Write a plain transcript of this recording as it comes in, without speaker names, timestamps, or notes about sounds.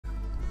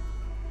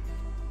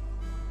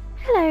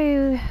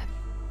Hello,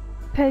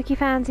 Poke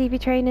fans, EV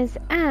trainers,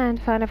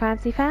 and Final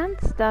Fantasy fans.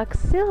 Doug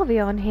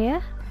Sylveon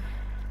here,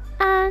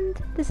 and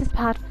this is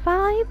part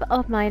 5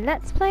 of my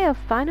Let's Play of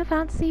Final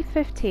Fantasy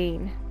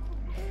 15.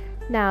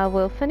 Now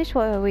we'll finish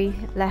where we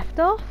left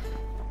off,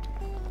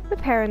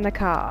 repairing the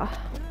car.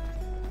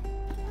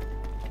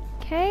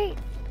 Okay,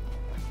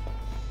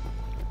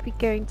 we're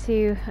going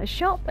to a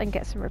shop and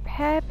get some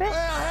repair bits.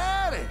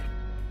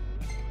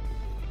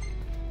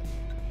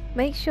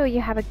 Make sure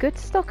you have a good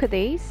stock of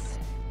these,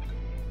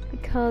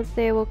 because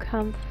they will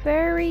come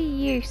very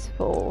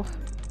useful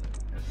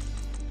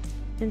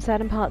in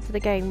certain parts of the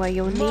game where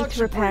you'll need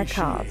to repair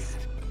cars.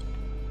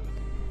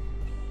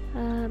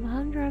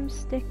 Humdrum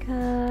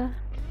sticker.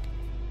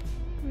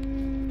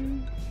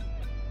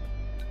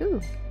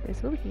 Ooh,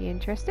 this will be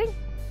interesting.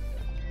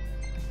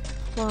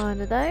 One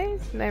of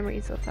those.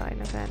 Memories of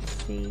Final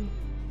Fantasy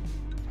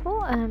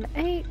 4 and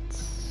 8.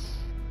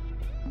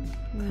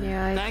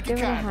 No, I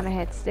don't want a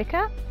hammerhead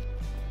sticker.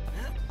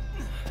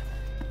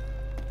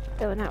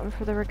 Don't want that one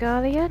for the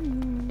regalia.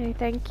 No,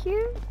 thank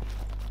you.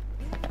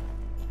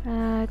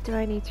 Do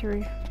I need to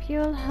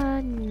refuel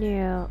her?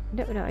 No.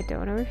 No, I don't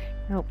want to refuel.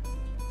 Nope.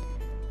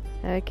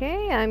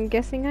 Okay, I'm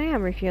guessing I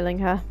am refueling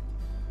her.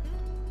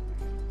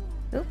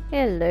 Oh,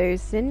 hello,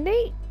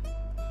 Cindy.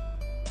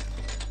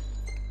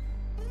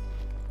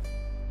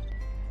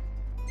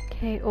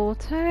 Okay,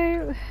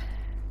 auto.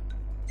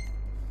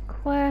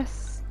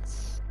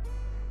 Quests.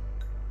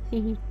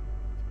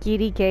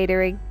 Giddy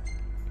catering.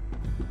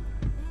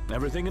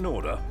 Everything in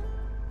order?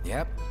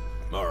 Yep.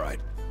 Alright.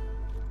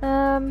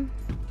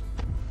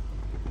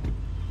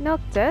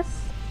 Noctis,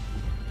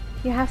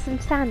 you have some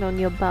sand on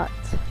your butt.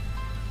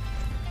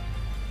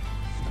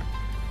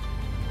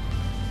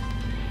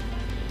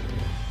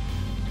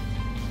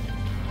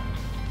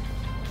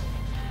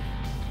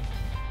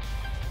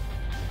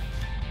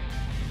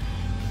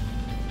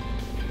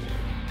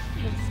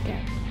 Let's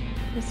get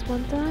this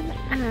one done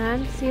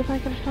and see if I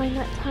can find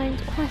that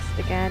timed quest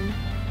again.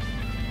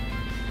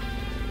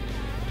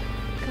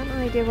 Got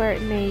an idea where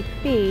it may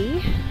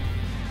be.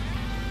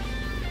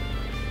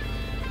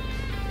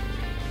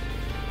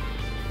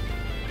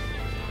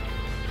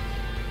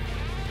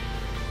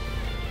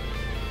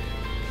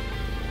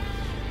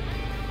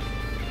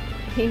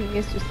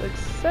 It's just looks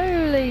so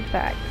laid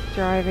back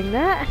driving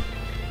there.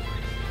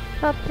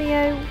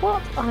 Puplio,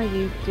 what are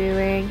you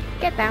doing?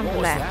 Get down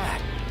from there. What was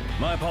that?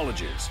 My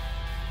apologies.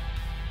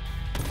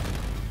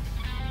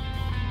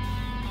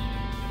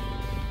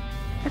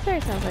 I swear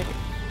it sounds like it.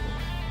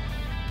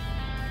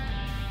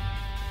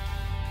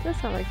 Does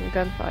sound like some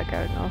gunfire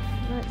going off.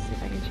 Let's see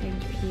if I can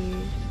change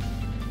views.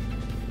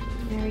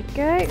 There we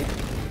go.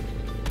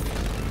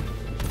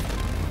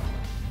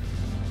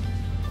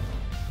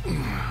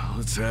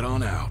 Let's head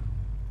on out.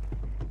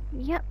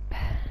 Yep.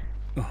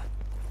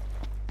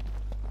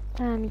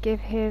 And give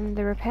him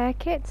the repair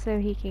kit so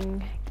he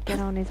can get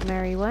on his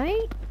merry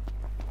way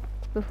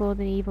before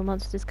the evil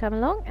monsters come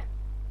along.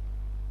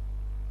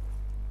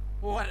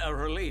 What a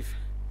relief.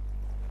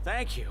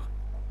 Thank you.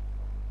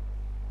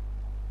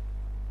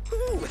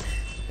 Ooh,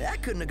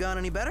 that couldn't have gone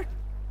any better.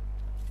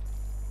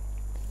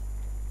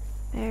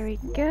 There we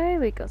go,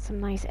 we got some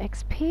nice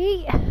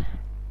XP.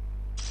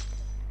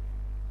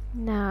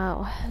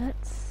 Now,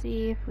 let's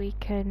see if we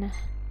can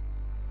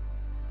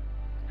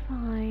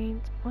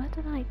find... Where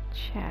did I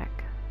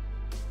check?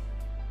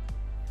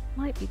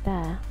 Might be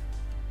there.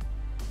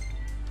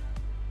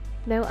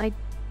 No, I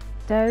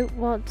don't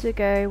want to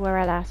go where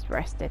I last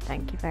rested,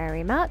 thank you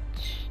very much.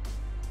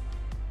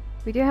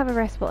 We do have a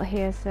rest spot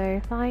here, so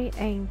if I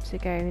aim to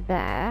go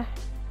there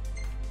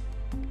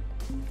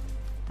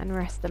and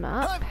rest them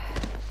up.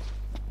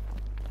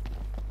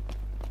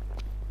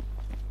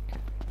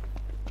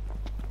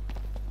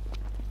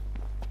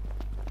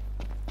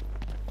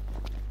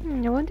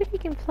 I wonder if you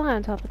can fly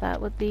on top of that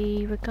with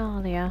the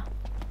regalia.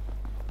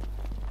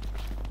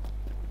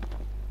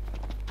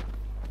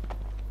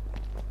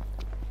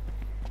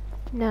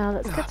 Now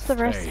let's get to the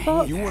rest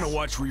spot. You want to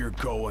watch where you're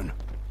going?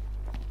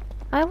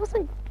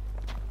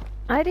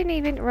 I didn't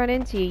even run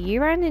into you.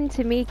 You ran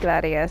into me,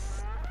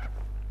 Gladius.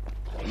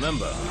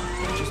 Remember,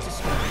 Just as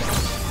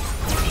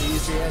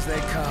easy as they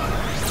come.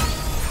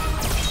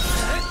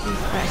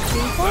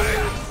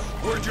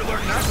 where'd you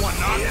learn that one,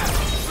 Knock?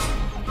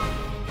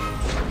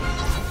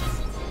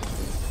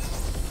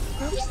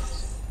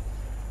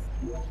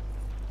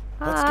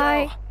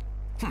 Hi.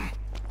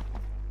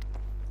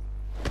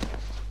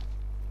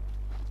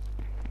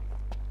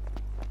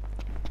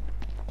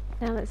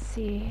 Now let's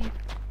see if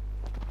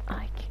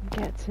I can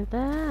get to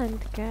there and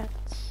get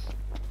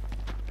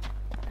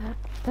that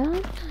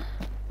done.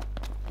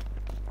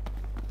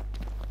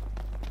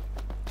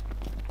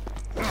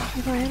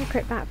 If I have a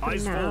quick map for you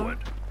Eyes now. forward.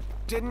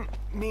 Didn't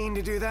mean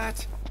to do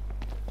that.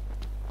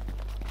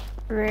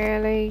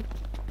 Really?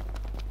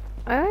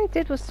 All I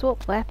did was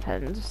swap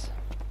weapons.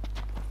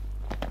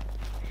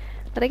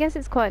 But I guess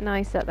it's quite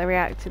nice that they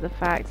react to the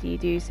fact you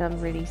do some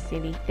really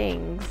silly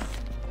things.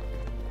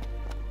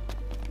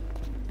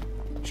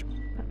 But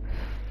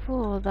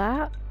for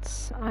that,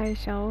 I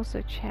shall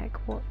also check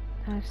what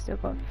I've still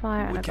got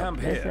fire and I've got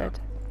blizzard.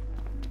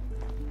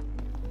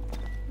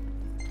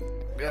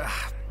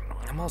 Ugh,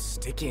 I'm all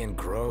sticky and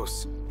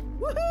gross.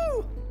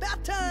 Woohoo!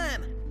 About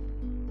time!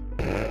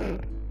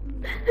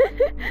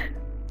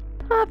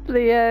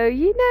 Pablo,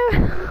 you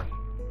know.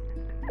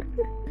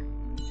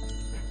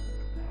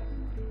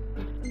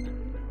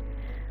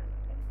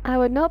 I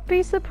would not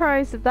be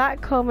surprised if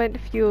that comment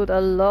fueled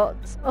a lot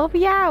of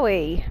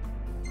yaoi.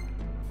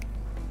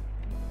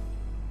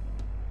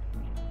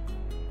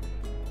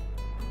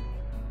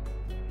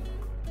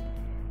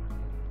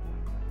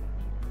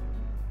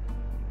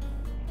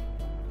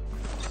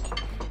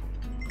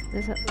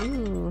 There's a,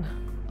 ooh,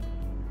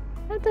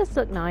 that does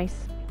look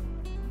nice.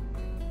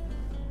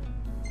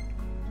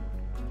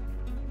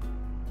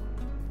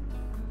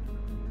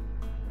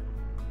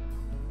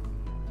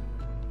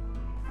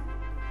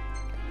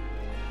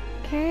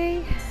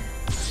 Okay.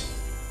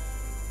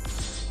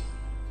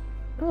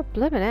 Oh,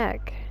 bloomin'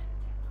 egg.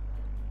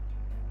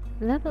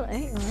 Level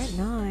 8, alright,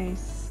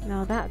 nice.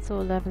 Now that's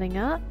all leveling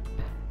up.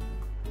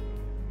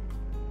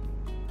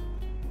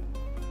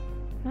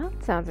 Well,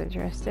 that sounds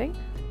interesting.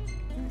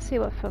 Let's see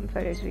what fun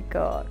photos we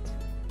got.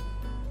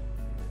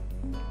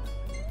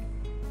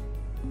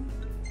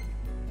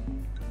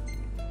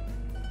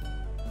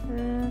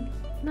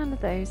 None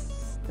of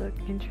those look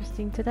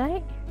interesting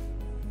today.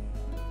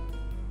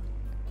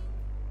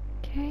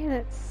 Okay,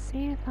 let's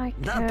see if I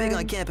can... Not big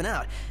on camping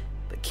out,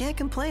 but can't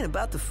complain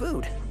about the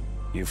food.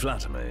 You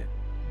flatter me.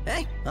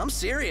 Hey, I'm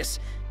serious.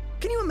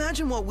 Can you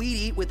imagine what we'd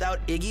eat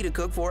without Iggy to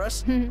cook for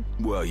us?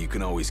 Well, you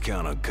can always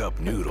count on cup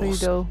noodles.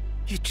 Poodle.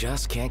 You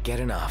just can't get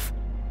enough.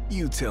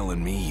 You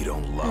telling me you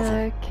don't love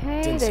them?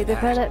 Okay, Didn't they say that.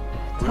 develop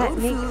Road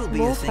techniques food will be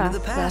more a thing of the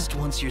faster. past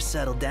once you're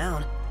settled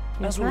down.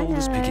 As Yes, with I all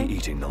this know. picky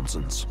eating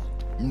nonsense.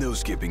 No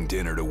skipping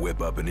dinner to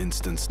whip up an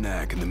instant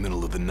snack in the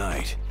middle of the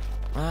night.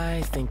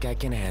 I think I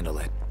can handle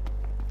it.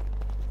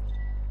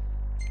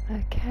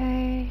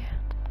 Okay.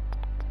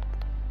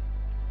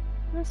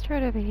 Let's try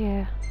it over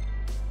here.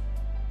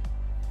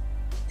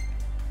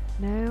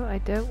 No, I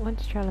don't want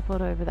to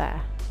teleport over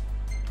there.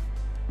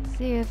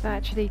 See if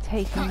actually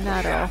taking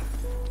that off.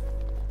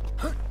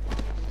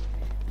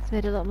 It's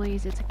made it a lot more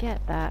easier to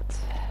get that.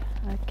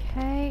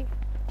 Okay.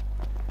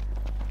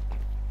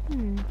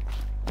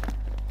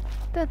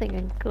 Don't think I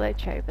can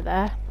glitch over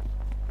there.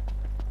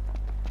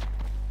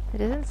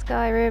 It isn't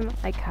Skyrim.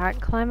 I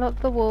can't climb up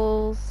the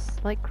walls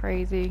like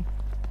crazy.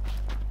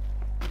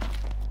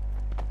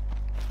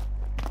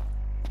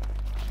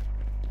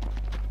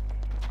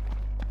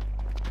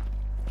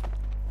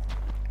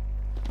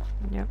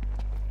 Yep.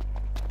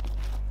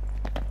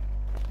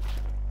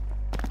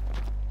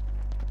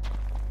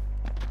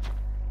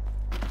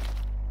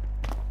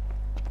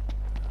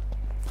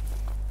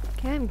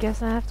 Okay, I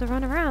guess I have to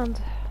run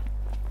around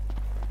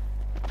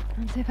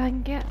and see if I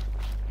can get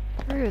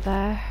through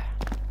there.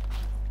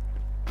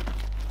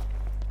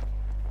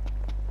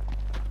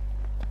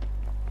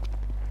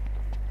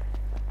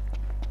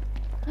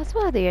 I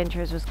swear the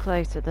entrance was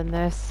closer than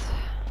this.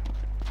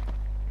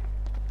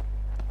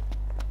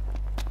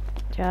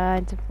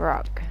 Giant of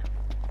rock.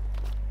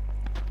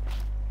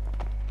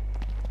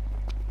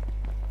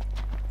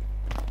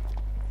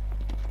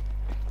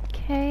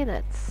 Okay,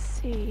 let's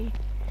see.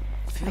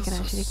 Feels can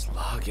so actually-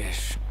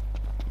 sluggish.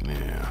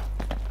 Yeah.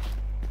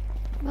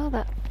 Well,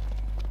 that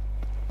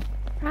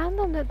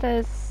random that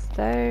there's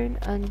stone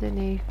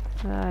underneath.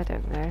 I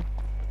don't know.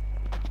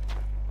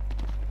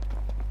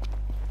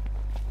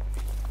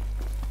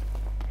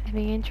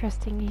 Anything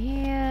interesting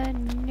here?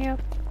 Nope.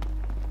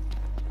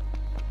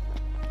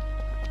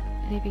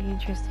 Anything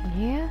interesting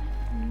here?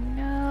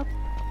 Nope.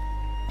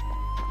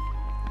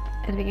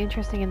 Anything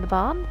interesting in the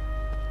barn?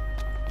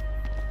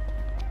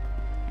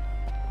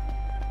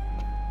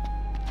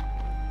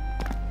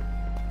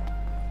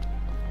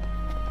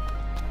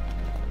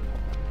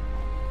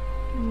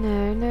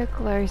 No, no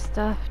glow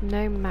stuff,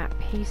 no map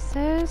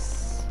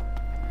pieces.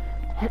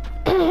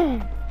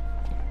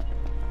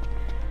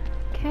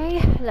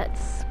 Okay,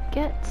 let's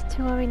get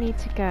to where we need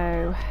to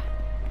go.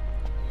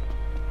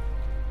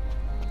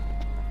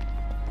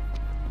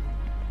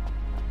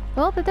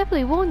 Well, they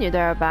definitely warn you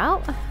they're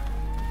about.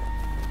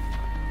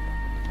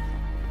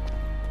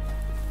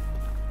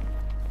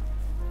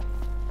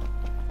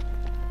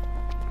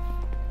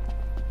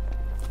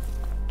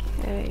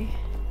 Okay.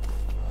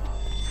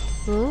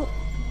 Ooh.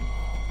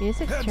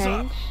 Music's Heads up.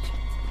 changed.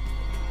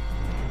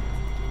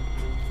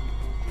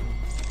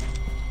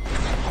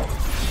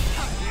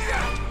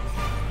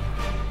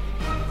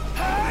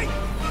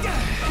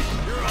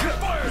 You're on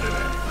fire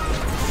today!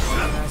 What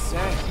did I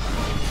say?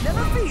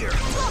 Never fear,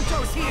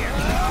 Bronco's here!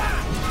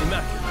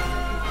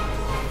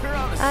 Immaculate. We're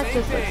on the That same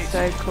just page. looks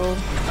so cool.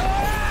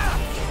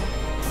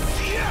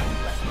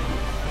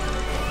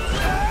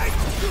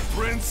 The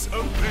Prince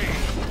of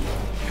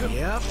Pain.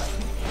 Yep.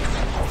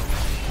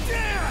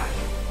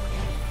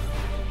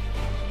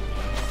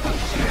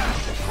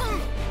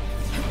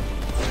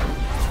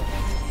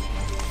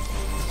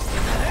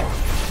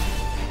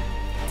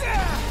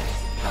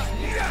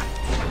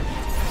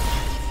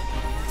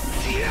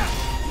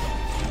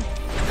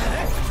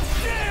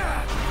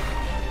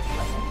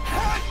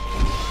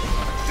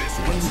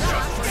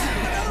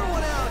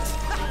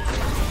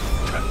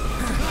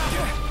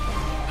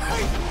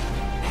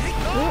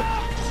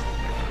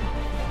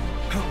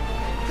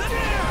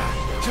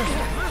 There's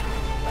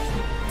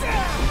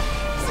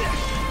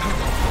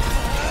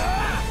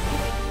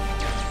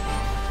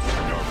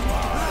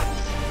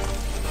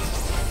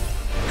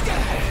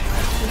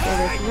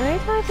no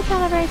time for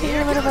celebrating in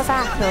the middle of a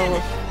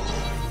battle.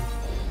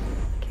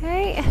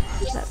 Okay,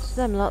 that's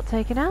them lot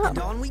taken out. And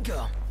on we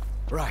go.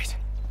 Right.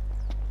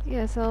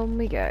 Yes, on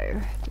we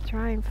go to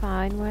try and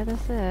find where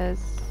this is.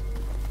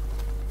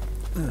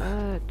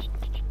 No,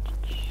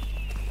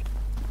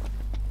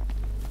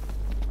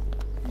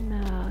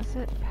 is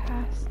it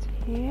past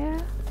here?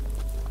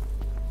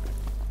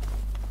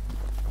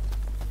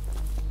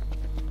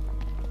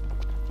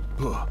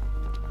 Huh.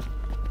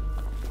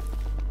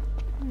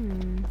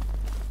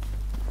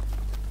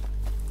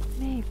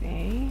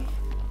 Maybe.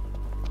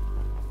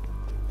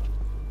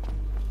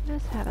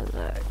 Let's have a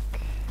look.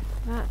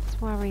 That's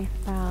where we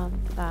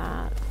found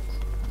that.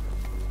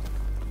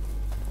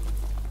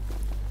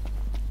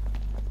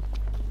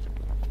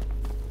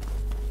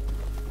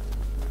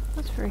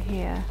 What's for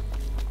here?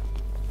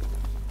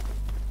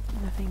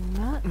 Nothing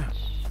much.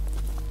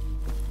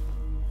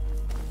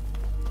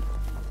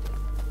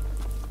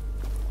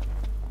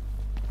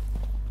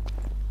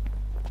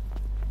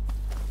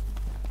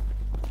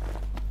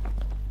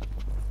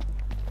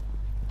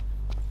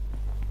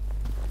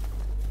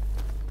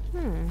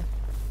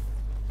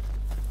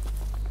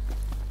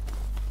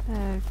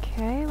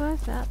 Okay,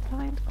 where's that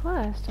blind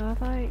quest? Or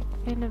have I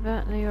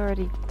inadvertently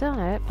already done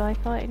it by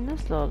fighting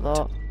this little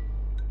lot?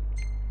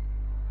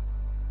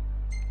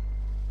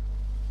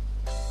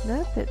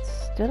 Nope, it's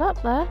still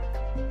up there.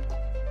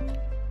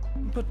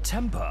 But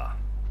temper.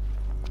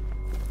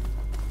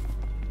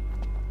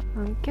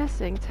 I'm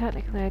guessing,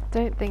 technically, I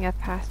don't think I've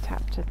passed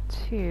chapter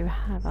 2,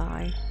 have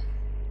I?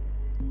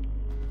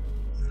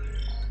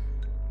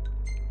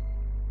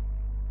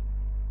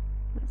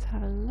 Let's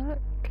have a look.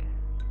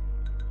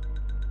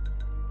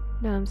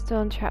 No, I'm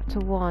still in chapter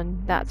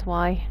 1, that's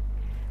why.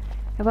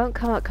 It won't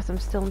come up because I'm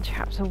still in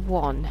chapter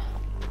 1.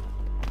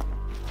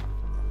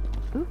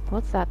 Ooh,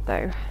 what's that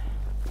though?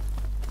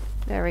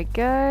 There we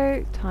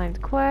go,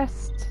 timed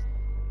quest.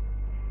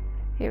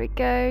 Here we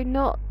go,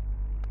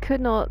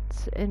 could not,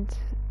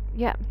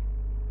 yeah.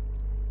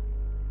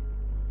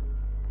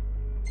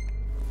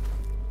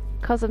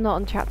 Because I'm not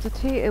on chapter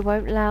 2, it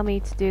won't allow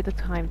me to do the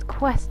timed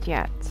quest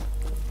yet.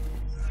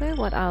 So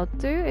what I'll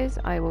do is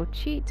I will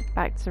cheat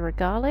back to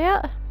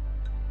Regalia.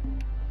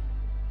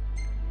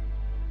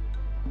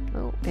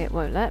 Oh, it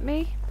won't let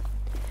me.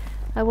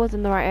 I was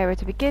in the right area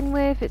to begin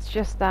with, it's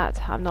just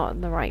that I'm not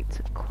in the right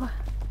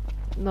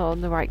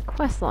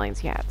quest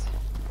lines yet.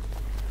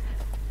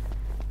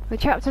 With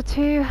chapter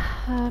 2,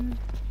 I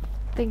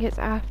think it's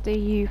after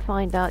you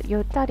find out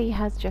your daddy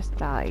has just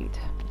died.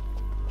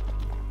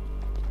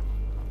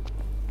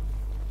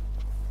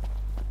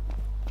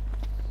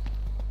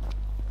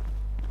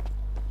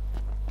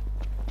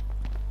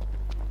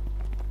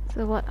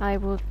 So what I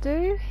will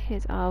do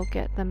is I'll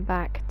get them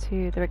back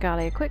to the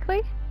Regalia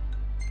quickly.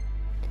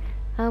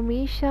 And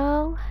we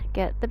shall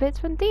get the bits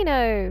from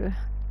Dino.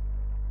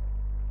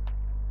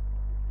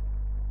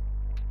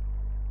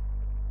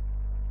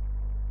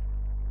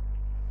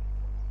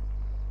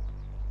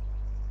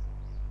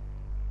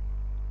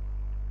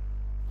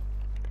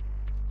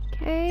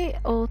 Okay,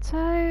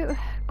 auto,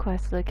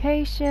 quest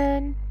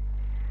location.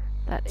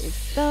 That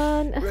is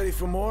done. Ready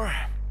for more?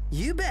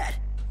 You bet.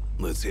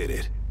 Let's hit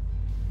it.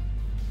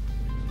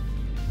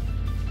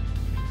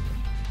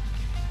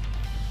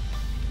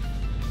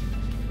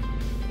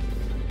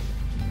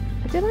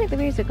 I do like the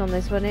music on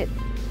this one,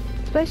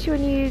 especially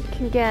when you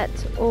can get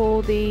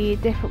all the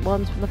different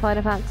ones from the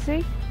Final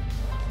Fantasy.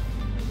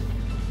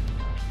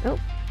 Oh.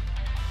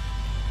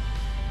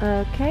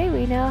 Okay,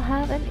 we now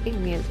have an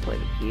Igneous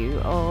point of view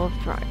of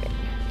driving.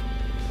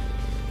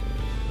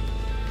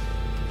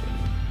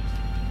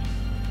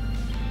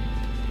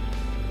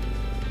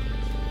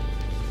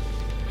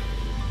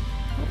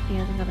 Oh, he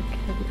hasn't got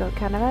have we got a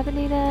can of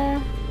ebony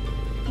there?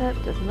 Nope,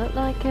 doesn't look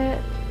like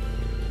it.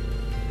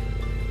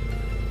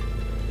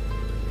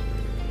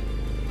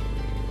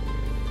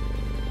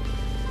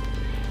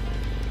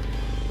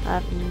 I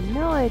have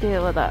no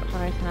idea what that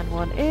right hand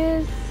one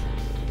is.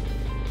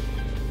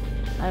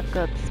 I've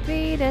got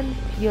speed and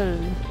fuel.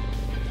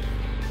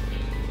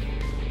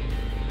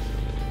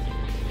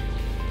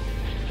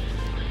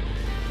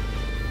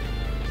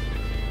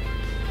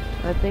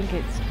 I think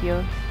it's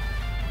fuel.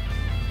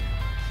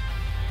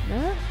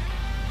 No?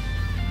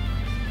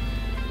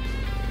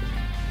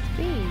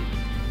 Speed.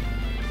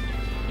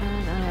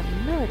 And I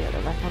have no idea what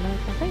the left one is.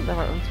 I think the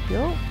right one's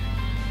fuel.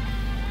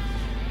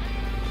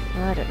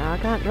 I don't know, I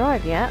can't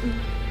drive yet.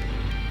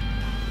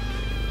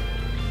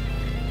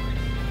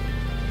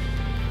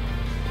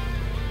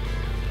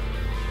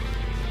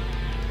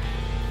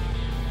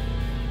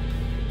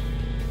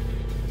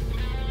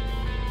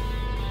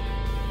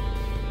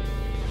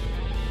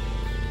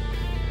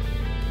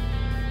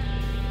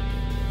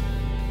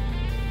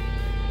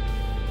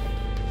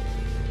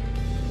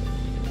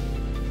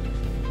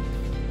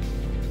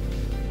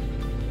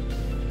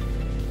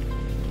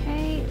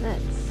 Okay,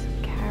 let's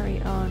carry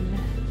on.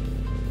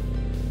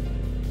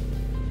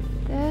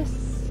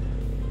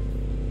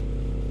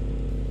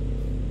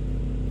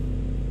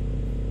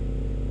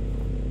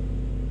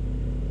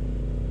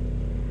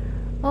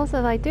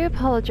 Also, I do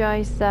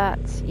apologise that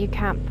you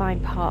can't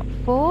find part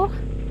 4.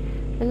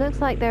 It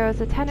looks like there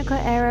was a technical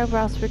error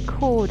whilst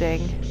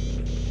recording.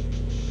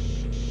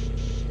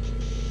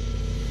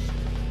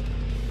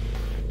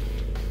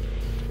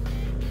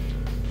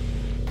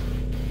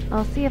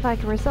 I'll see if I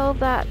can resolve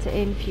that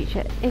in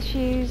future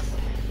issues.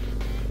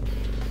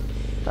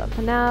 But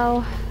for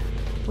now,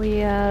 we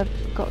have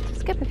got to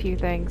skip a few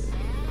things.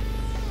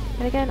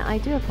 And again, I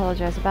do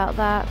apologise about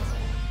that.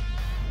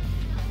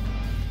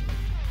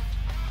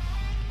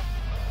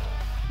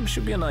 It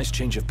should be a nice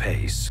change of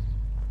pace.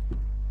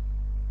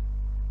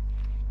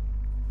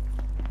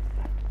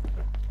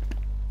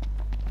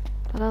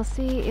 But I'll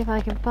see if I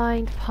can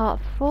find part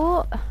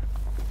 4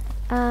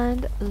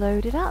 and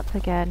load it up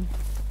again.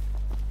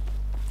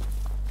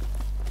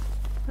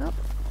 Oh,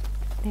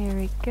 there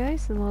we go,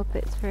 some more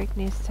bits for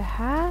Ignis to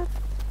have.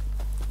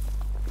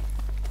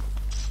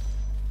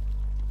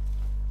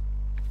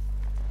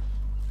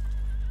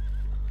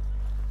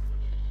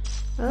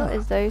 Oh,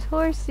 it's those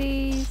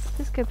horsies.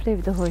 Let's go play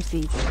with the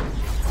horsies.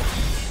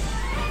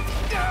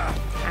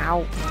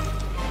 Ow.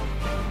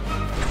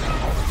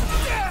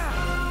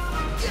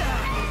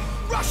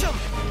 Rush him!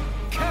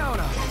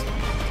 Counter!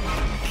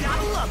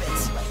 Gotta love it!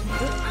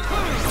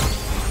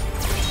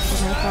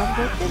 Did I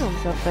find it on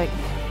something?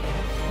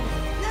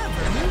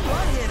 Never knew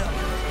what hit him!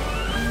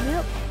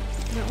 Nope.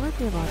 Not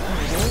working about that.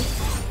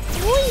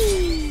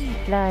 Whee!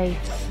 Fly.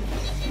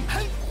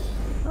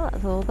 Oh,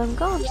 that's all of them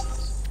gone.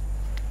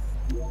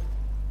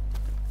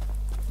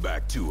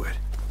 Back to it.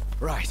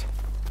 Right.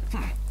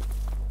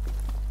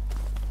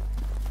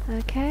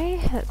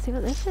 Okay, let's see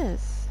what this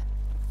is.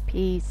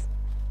 Peas.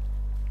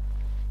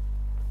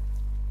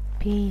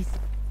 Peas.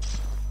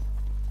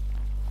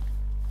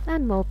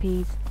 And more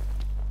peas.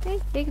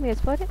 Hey, you can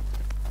spot it.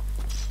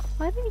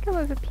 Why didn't you come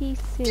over pea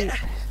soup?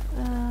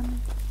 I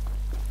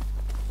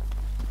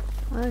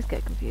always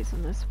get confused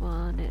on this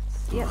one.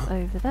 It's, yep,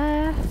 over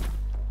there.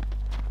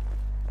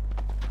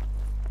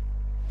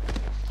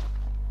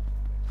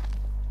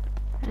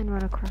 And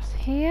run across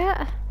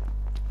here.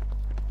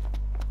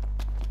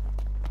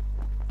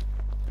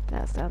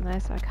 That's down there,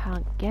 so I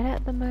can't get it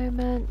at the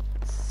moment.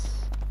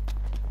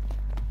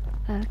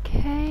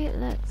 Okay,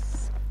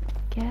 let's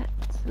get...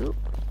 Oop,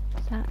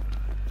 is that...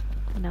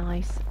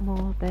 Nice,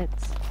 more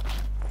bits.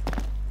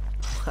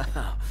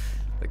 Wow,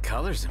 the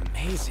color's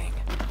amazing.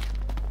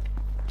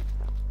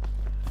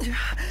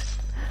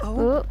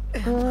 Oh,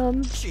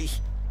 Gee. gee.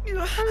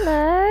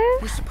 Hello?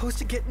 We're supposed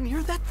to get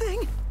near that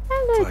thing?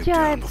 Hello, Pipe down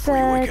giant before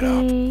you wake it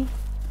up. birdie.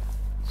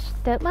 Shh,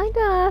 don't mind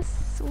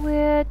us.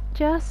 We're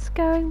just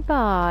going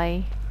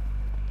by.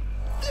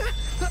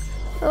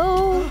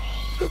 Oh,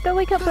 shit, don't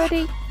wake up,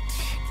 buddy.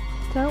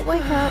 Don't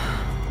wake up.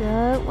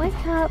 Don't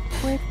wake up.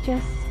 We're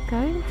just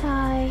going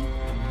by.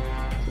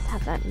 Just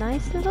have that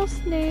nice little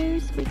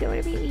snooze. We don't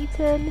want to be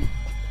eaten.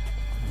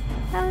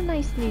 Have a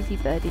nice snoozy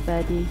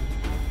birdie.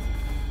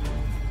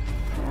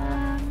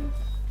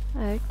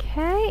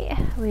 Okay,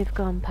 we've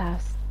gone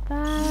past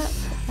that.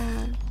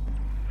 And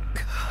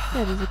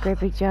that is a great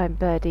big giant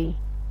birdie.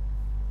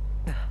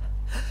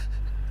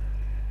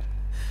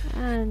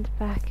 And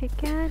back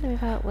again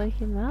without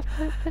waking him up,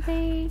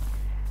 hopefully.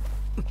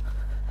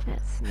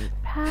 Let's sneak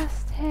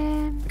past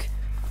him.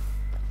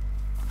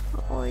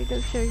 Oh, he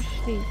looks so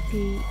sleepy.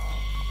 We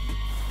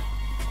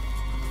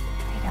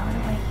don't want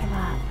to wake him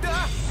up.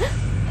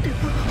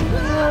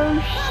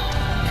 Oh,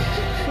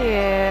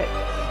 shit.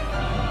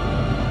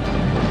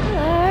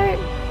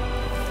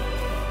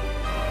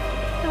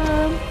 Hello.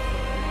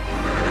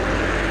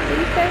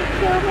 Please don't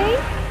kill me.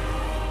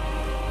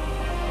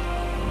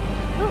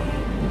 Oh.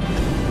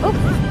 Oh.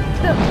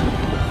 No.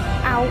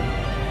 Ow.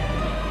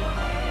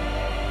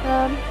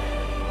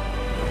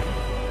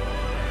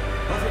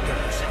 Off it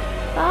goes.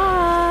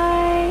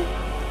 Bye.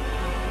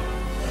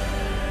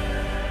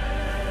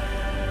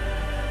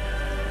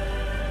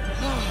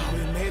 Oh, we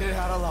made it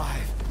out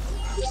alive.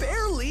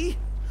 Barely!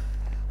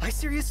 I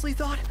seriously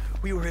thought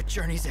we were at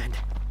Journey's End.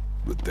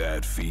 But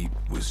that feat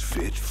was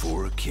fit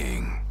for a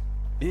king.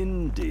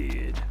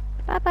 Indeed.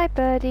 Bye bye,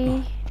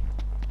 birdie.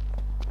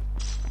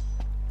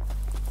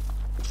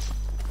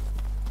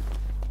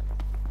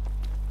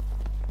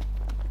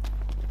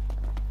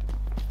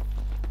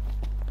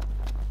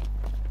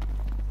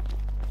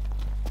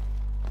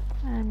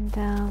 And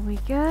down we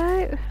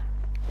go.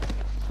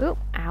 Oh,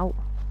 ow.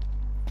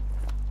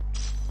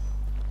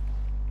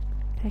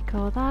 Pick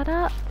all that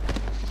up.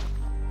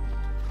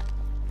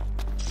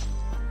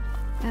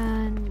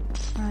 And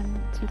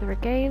run to the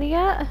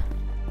regalia.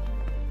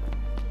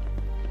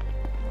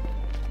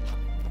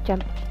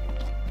 Jump.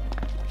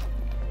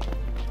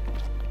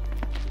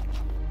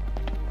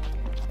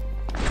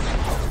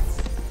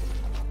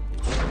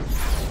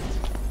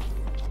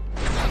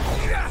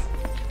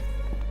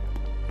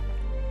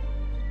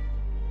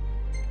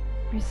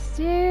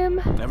 Resume.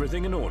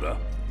 Everything in order?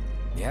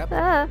 Yep.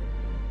 Ah.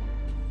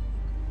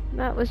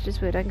 That was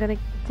just weird. I'm gonna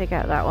take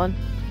out that one.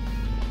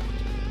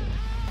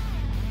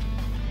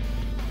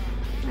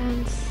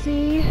 And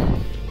see.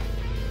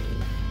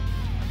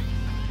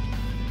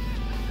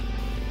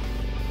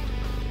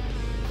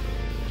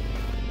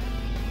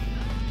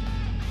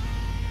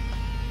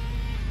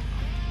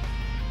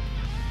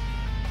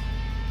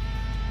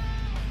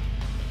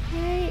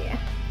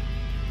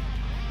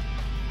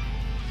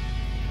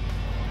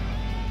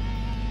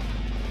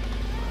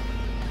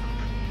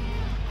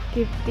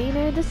 Give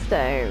Dino the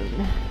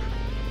stone.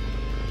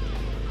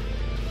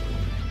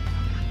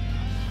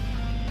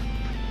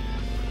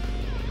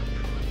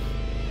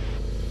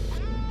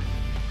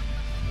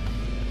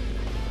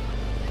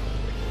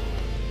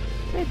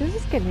 Wait, this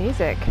is good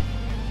music.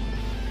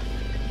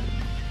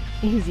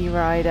 Easy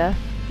Rider.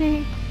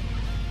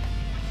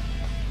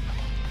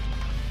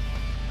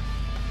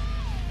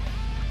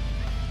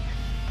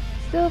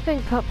 Still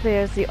think Copley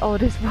is the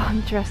oldest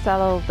one dressed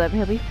out of them.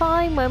 He'll be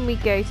fine when we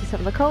go to some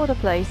of the colder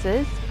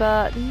places,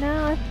 but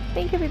no, I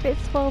think he'll be a bit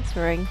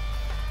sweltering.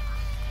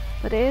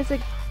 But it is a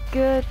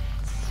good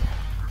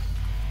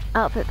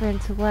outfit for him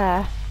to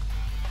wear.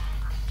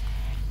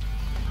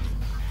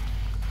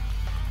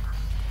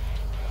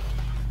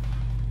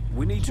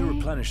 We need to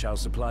replenish our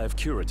supply of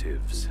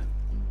curatives.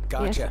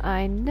 Gotcha. Yes,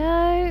 I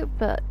know,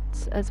 but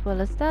as well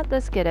as that,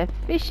 let's get a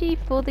fishy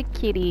for the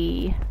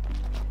kitty.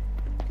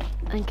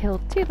 And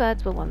kill 2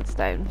 birds with 1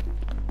 stone.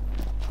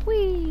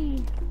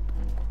 Whee!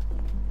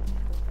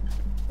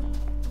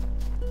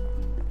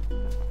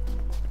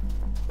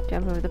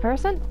 Jump over the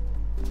person.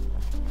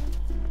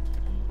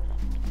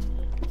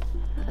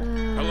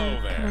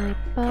 Hello Can there.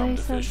 I buy Come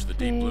to fish the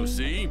deep blue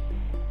something? sea?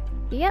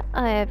 Yep,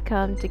 I have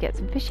come to get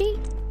some fishy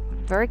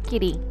for a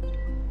kitty.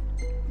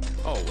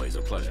 Always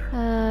a pleasure.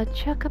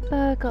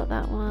 Chocobo, got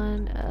that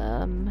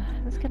one.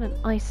 Let's get an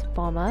ice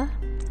bomber.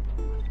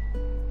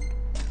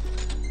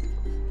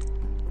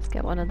 Let's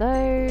get one of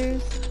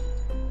those.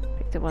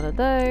 Picked up one of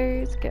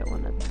those. Get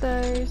one of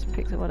those.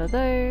 Picked up one of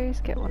those.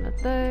 Get one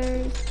of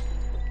those.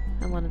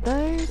 And one of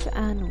those.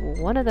 And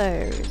one of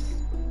those.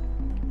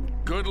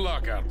 Good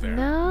luck out there.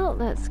 Now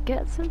let's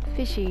get some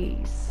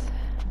fishies.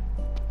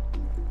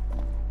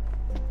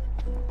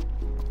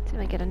 See if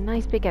I get a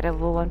nice big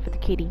edible one for the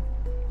kitty.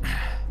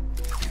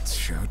 It's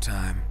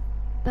showtime.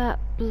 That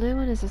blue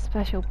one is a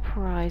special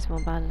prize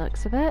one by the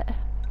looks of it.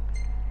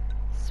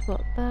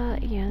 Swap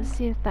that. Yeah, let's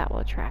see if that will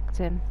attract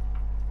him.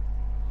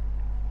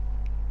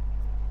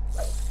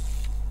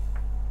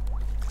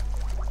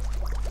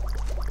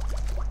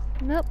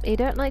 Nope, he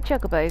don't like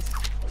chocobos.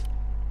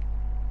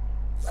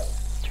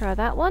 Try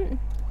that one.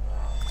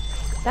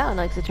 That one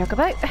likes a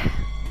chocobo.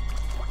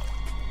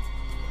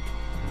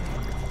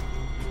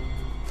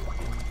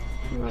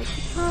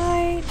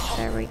 Right,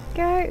 there we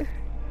go.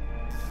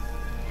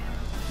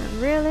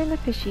 And reel in the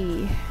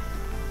fishy.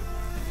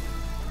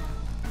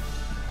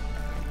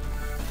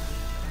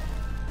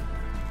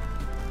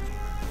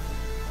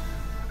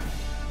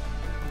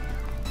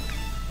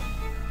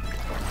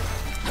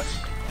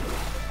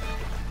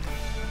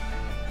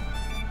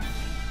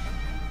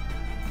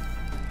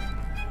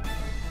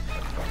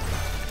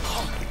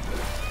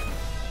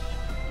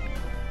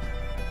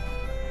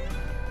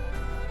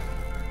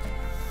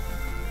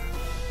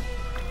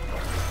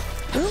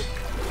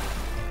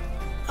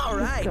 All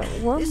right, got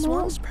one this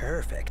more. one's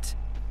perfect.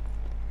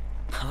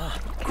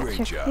 Great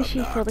Check job,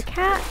 fishy for the Noct.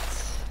 cat.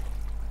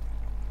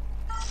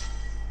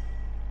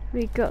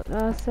 We got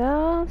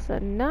ourselves a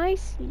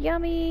nice,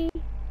 yummy.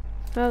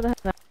 Oh, the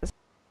hell is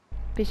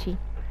fishy.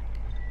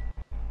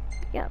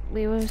 Yep,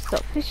 we will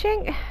stop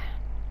fishing.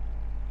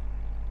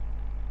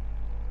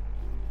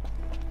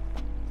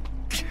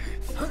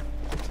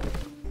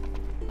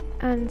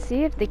 And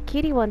see if the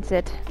kitty wants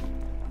it.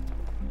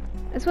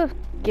 Let's well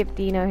give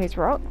Dino his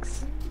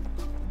rocks.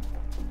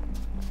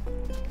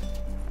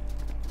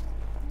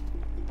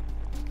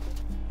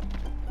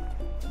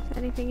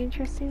 Anything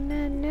interesting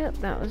there? Nope,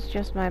 that was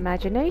just my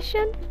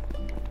imagination.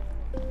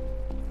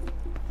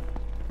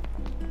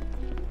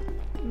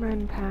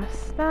 Run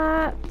past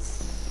that.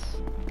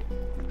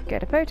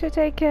 Get a photo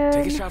taken.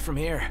 Take a shot from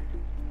here.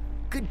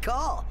 Good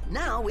call.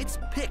 Now it's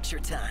picture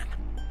time.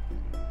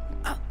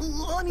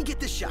 Let me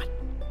get this shot.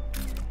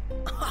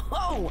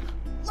 Oh,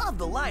 love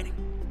the lighting.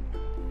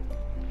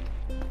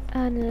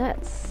 And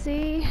let's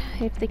see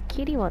if the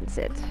kitty wants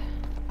it.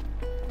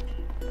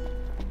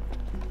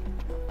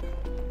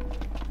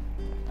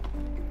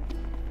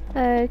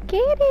 Oh,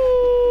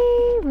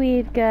 kitty!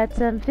 We've got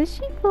some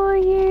fishy for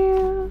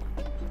you.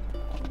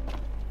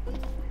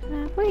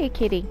 Where are you,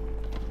 kitty?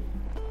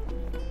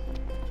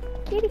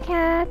 Kitty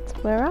cat,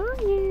 where are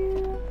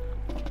you?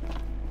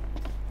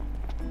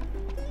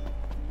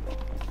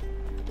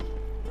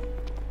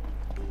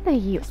 There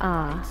you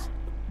are.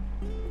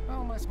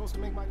 How am I supposed to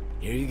make my...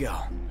 Here you go.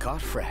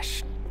 Caught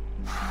fresh.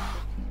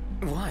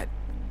 What?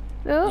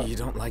 Oh, You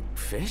don't like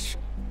fish?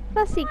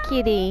 fussy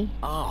kitty.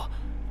 Oh,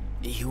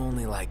 you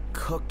only like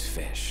cooked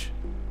fish.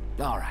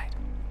 All right.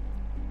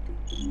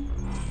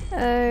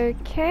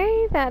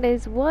 Okay, that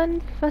is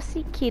one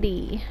fussy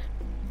kitty.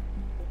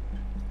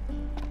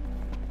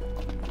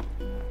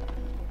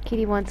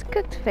 Kitty wants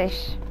cooked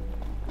fish,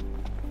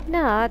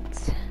 not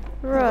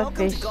raw Welcome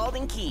fish. to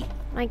Golden Key.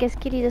 I guess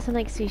Kitty doesn't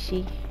like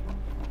sushi.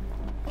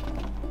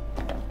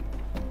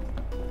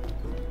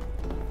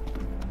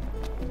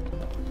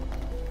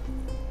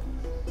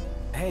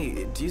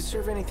 Hey, do you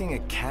serve anything a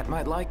cat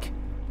might like?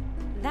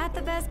 That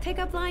the best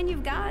pickup line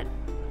you've got?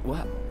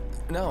 What?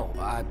 No,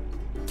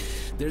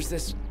 there's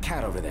this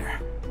cat over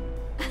there.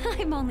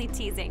 I'm only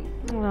teasing.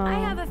 Aw. I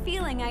have a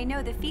feeling I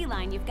know the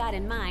feline you've got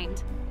in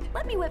mind.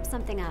 Let me whip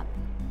something up.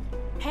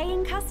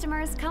 Paying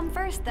customers come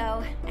first,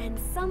 though, and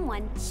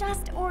someone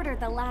just ordered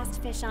the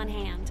last fish on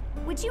hand.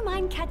 Would you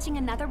mind catching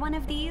another one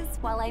of these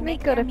while I We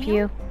make got their a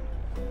meal?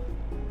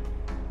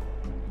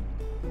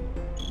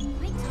 few.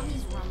 My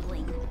tummy's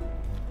rumbling.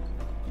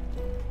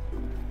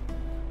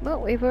 Well,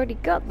 we've already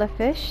got the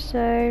fish,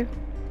 so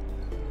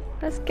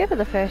let's give her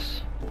the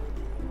fish.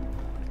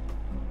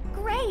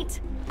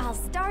 Great! I'll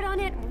start on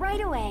it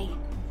right away.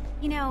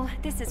 You know,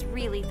 this is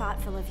really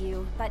thoughtful of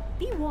you, but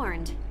be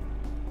warned.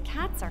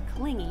 Cats are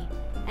clingy,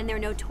 and they're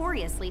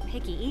notoriously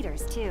picky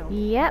eaters, too.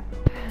 Yep.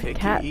 Picky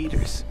Cats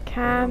eaters.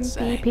 can Well be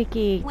said.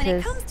 picky When it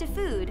eaters. comes to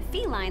food,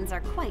 felines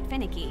are quite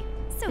finicky.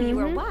 So you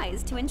were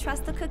wise to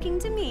entrust the cooking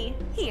to me.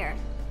 Here.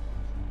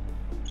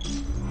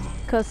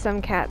 Because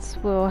some cats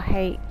will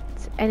hate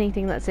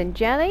anything that's in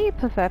jelly,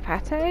 prefer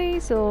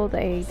pates, or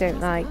they don't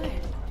like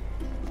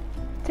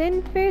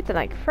tin food, they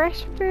like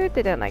fresh food,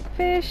 they don't like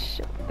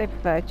fish, they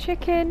prefer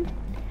chicken.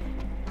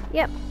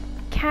 Yep,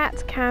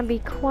 cats can be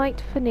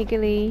quite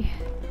finigly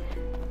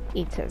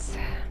eaters.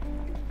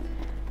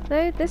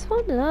 Though this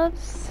one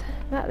loves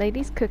that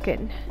lady's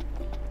cooking.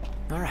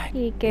 All right.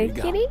 Here you go, here you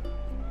go. kitty.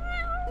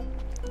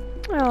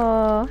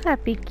 Oh,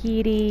 happy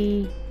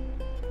kitty.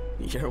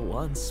 You're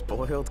one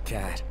spoiled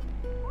cat.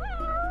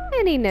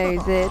 And he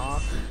knows it.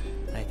 Aw,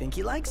 I think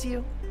he likes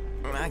you.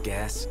 I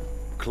guess.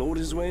 Clawed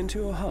his way into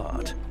your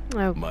heart.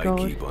 Oh Might god.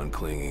 keep on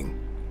clinging.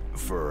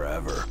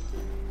 Forever.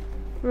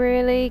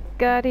 Really,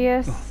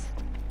 Guardius?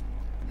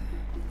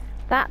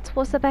 That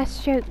was the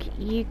best joke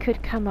you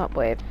could come up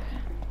with.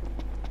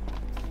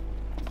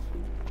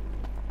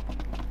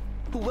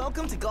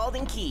 Welcome to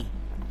Golden Key.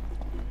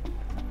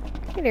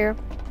 Hello.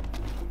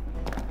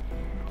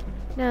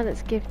 Now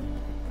let's give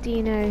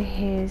Dino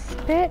his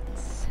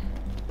bits.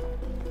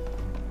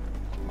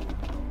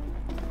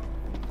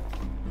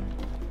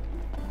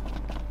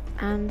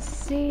 And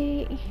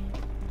see.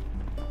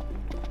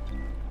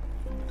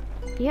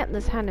 Yep,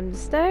 let's hand him the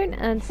stone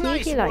and see if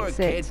Nice he work, likes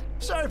kid. it.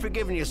 Sorry for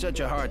giving you such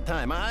a hard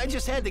time. I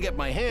just had to get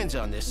my hands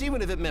on this,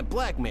 even if it meant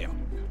blackmail.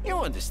 You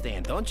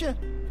understand, don't you?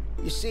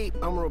 You see,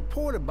 I'm a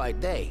reporter by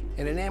day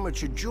and an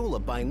amateur jeweler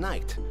by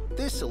night.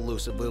 This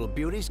elusive little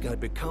beauty's gonna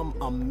become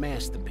a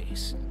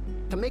masterpiece.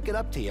 To make it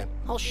up to you,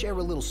 I'll share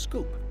a little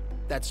scoop.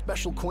 That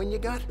special coin you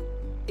got?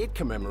 It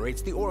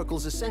commemorates the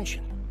Oracle's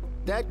ascension.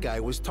 That guy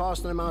was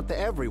tossing them out to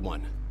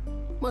everyone.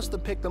 Must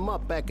have picked them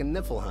up back in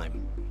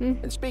Niflheim.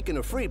 And speaking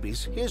of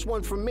freebies, here's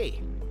one from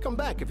me. Come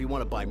back if you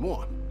want to buy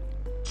more.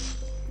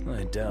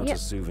 I doubt Yep. a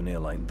souvenir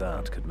like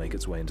that could make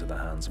its way into the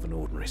hands of an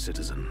ordinary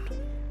citizen.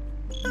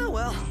 Oh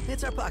well,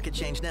 it's our pocket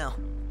change now.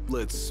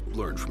 Let's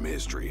learn from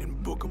history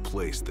and book a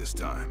place this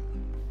time.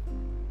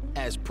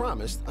 As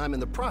promised, I'm in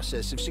the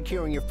process of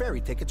securing your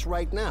ferry tickets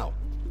right now.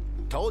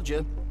 Told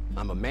you,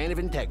 I'm a man of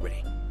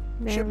integrity.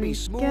 There Should we be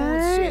smooth go.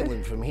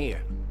 sailing from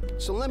here.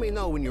 So let me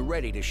know when you're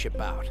ready to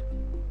ship out.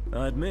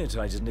 I admit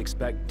I didn't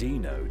expect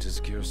Dino to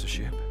secure us a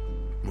ship.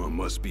 Well,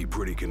 must be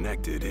pretty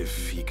connected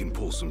if he can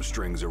pull some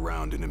strings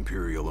around an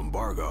Imperial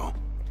embargo.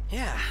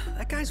 Yeah,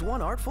 that guy's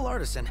one artful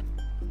artisan.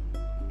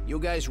 You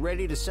guys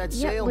ready to set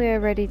Yep, sail?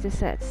 we're ready to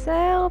set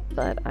sail,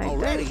 but I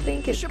Already? don't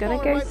think The it's ship gonna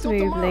won't go arrive till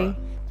tomorrow.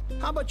 smoothly.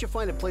 How about you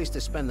find a place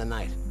to spend the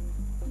night?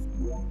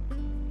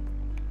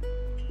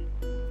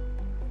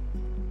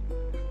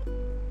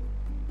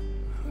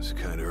 It's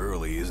kind of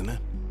early, isn't it?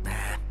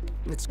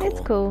 It's cool.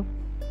 It's cool.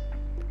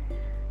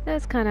 No,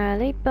 it's kind of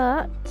early,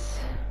 but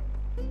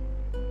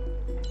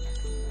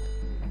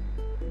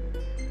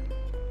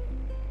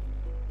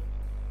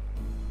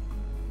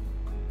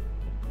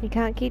we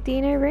can't keep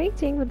Dino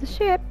rating with the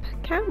ship,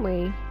 can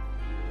we?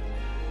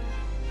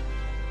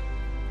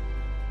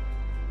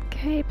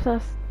 Okay,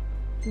 plus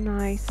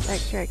nice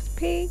extra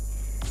XP.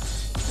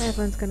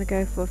 Everyone's gonna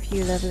go for a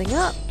few leveling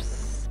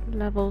ups.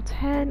 Level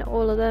 10,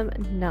 all of them,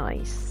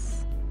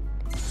 nice.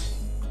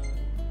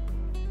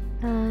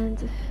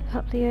 And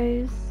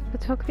Puplio's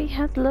photography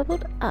has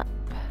leveled up.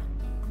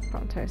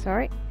 Pronto,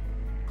 sorry.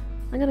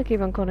 I'm gonna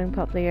keep on calling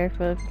Puplio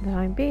for the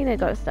time being. It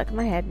got stuck in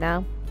my head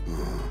now.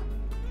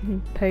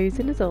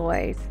 Posing as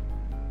always.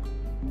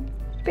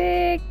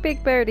 Big,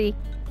 big birdie.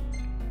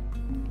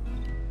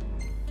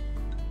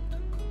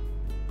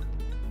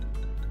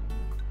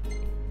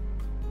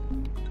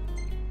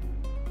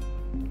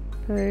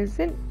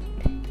 Posing.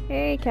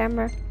 Hey,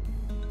 camera.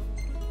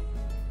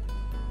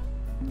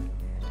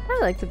 That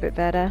looks a bit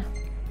better.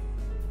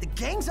 The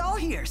gang's all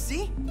here,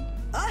 see?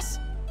 Us?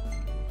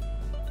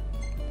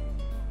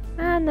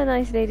 And the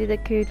nice lady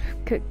that could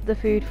cook the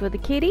food for the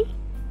kitty.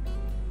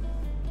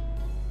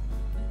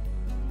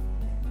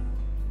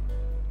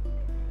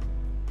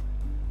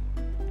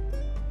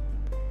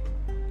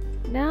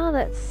 Now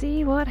let's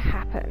see what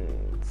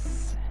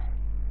happens.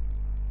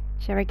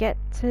 Shall I get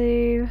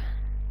to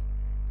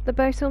the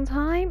boat on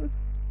time?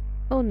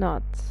 Or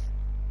not?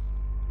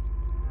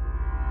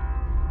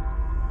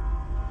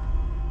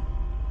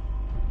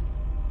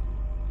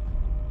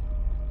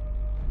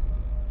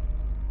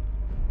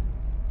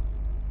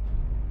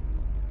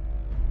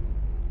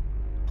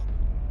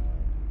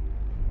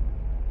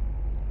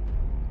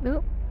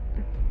 Oop.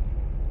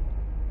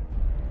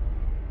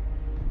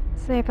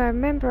 So if I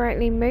remember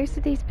rightly, most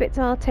of these bits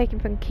are taken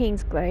from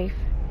Kingsglaive.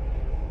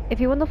 If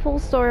you want the full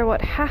story of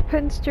what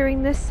happened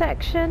during this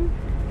section,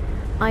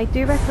 I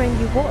do recommend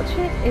you watch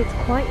it. It's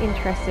quite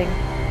interesting.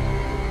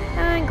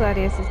 And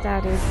Gladius's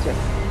dad is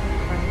just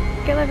trying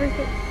to kill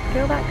everything,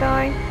 kill that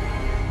guy.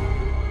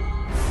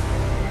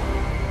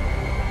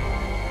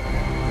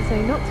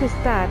 So Noctis'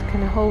 dad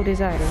can hold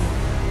his own.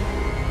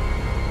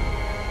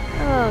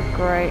 Oh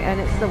great, and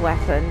it's the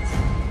weapons.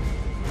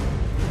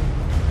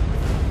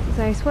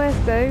 So I swear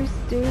those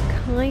do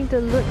kinda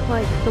look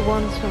like the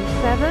ones from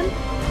 7.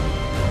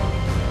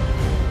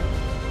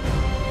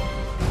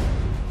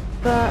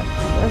 But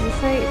as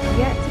I say, it's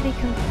yet to be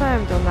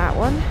confirmed on that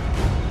one.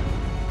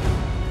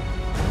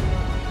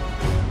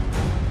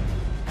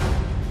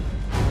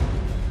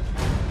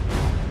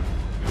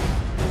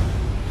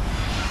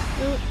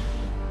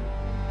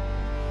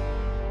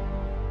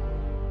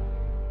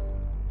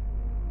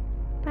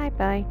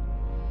 Bye.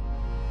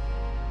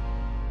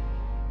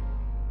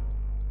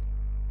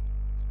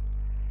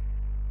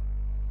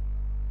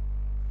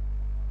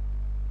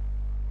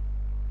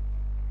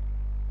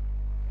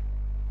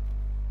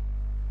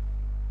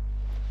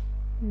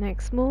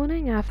 Next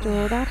morning, after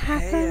all that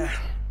happened... Hey,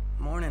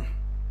 morning.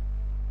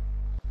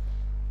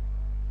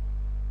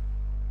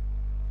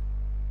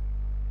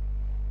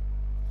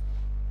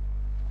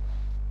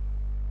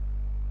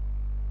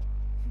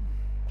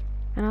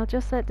 And I'll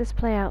just let this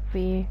play out for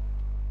you.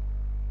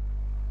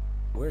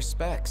 Where's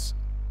Specs?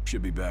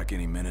 Should be back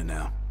any minute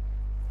now.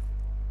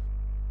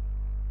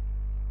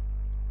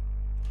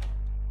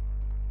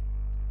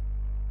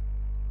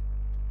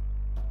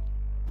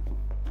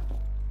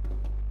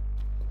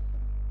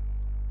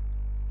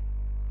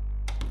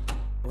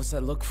 What's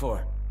that look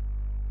for?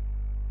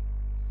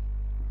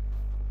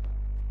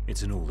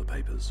 It's in all the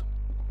papers.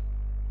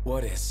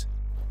 What is?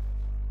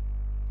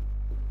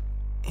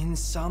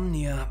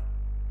 Insomnia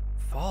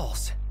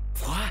Falls.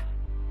 What?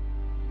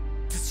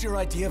 This your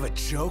idea of a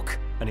joke?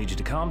 I need you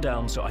to calm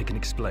down so I can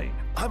explain.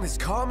 I'm as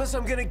calm as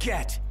I'm gonna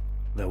get.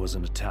 There was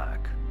an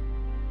attack.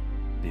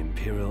 The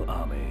Imperial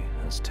Army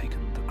has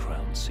taken the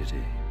Crown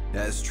City.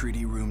 As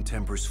treaty room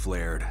tempers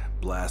flared,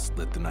 blast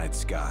lit the night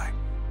sky.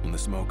 When the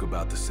smoke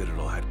about the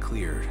Citadel had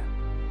cleared,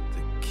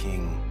 the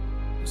king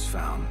was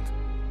found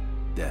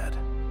dead.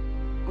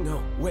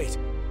 No, wait.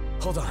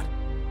 Hold on.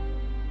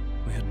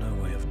 We had no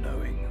way of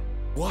knowing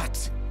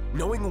What?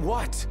 Knowing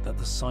what? that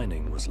the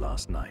signing was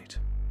last night.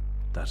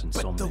 That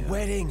insomnia... But the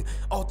wedding!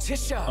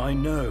 Altisha! I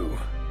know.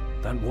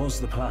 That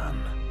was the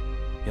plan.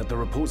 Yet the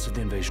reports of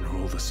the invasion are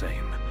all the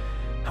same.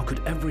 How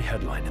could every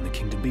headline in the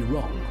kingdom be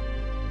wrong?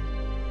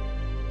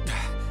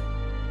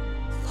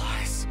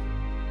 Lies.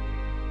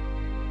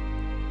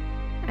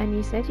 And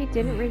you said you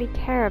didn't really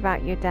care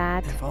about your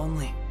dad. If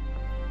only.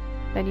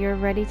 Then you're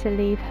ready to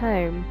leave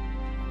home.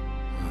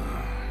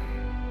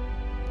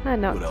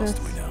 And What else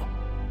do we Noctis. know?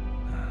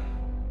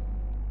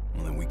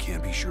 Well, then we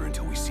can't be sure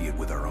until we see it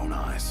with our own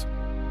eyes.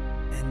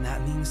 And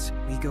that means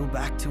we go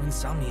back to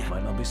Insomnia.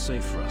 Might not be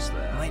safe for us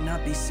there. Might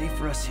not be safe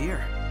for us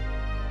here.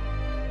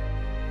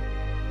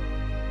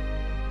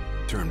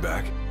 Turn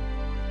back.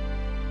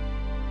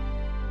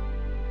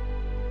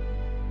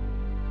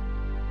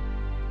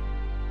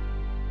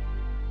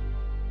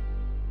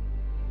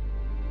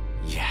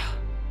 Yeah.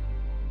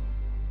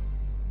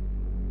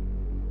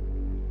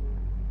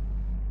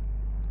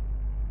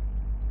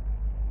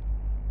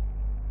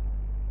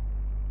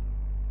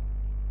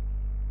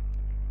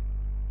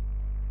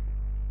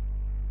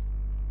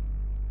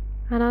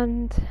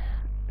 And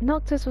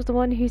Noctis was the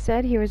one who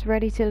said he was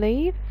ready to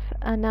leave,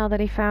 and now that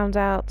he found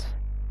out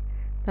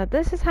that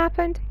this has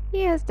happened,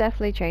 he has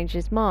definitely changed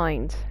his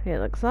mind, it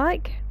looks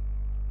like.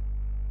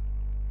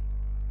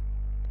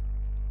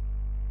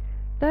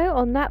 Though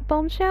on that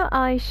bombshell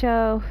I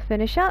shall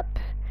finish up.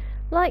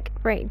 Like,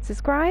 rate and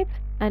subscribe,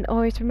 and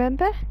always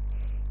remember,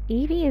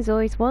 Evie is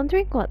always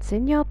wondering what's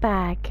in your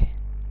bag.